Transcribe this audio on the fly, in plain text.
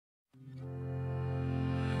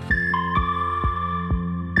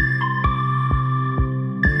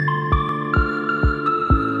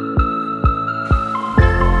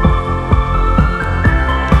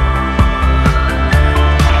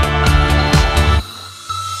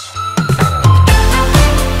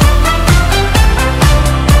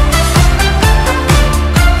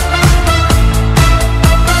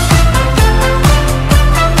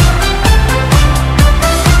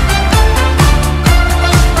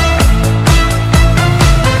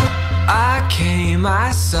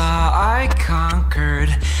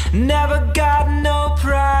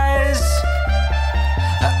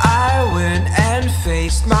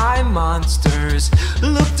faced my monsters,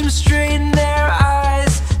 looked them straight in their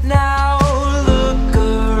eyes. Now look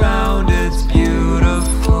around, it's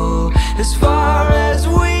beautiful. As far as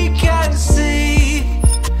we can see,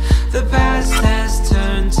 the past has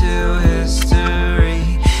turned to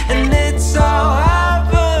history, and it's all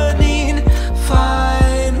happening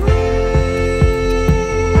finally.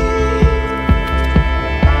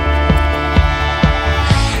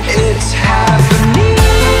 It's happening.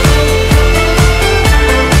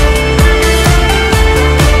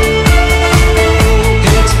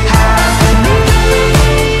 It's happening.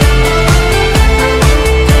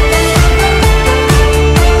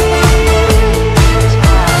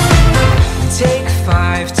 Take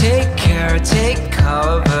 5, take care, take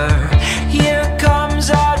cover. Here comes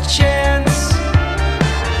our chance.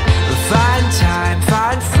 Find time,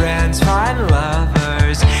 find friends, find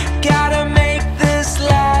lovers. Gotta make this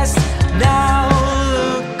last. Now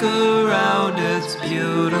look around, it's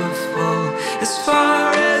beautiful. As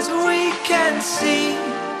far as we can see,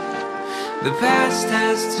 the past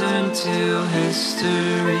has turned to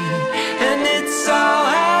history, and it's all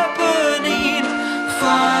happening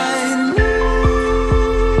finally.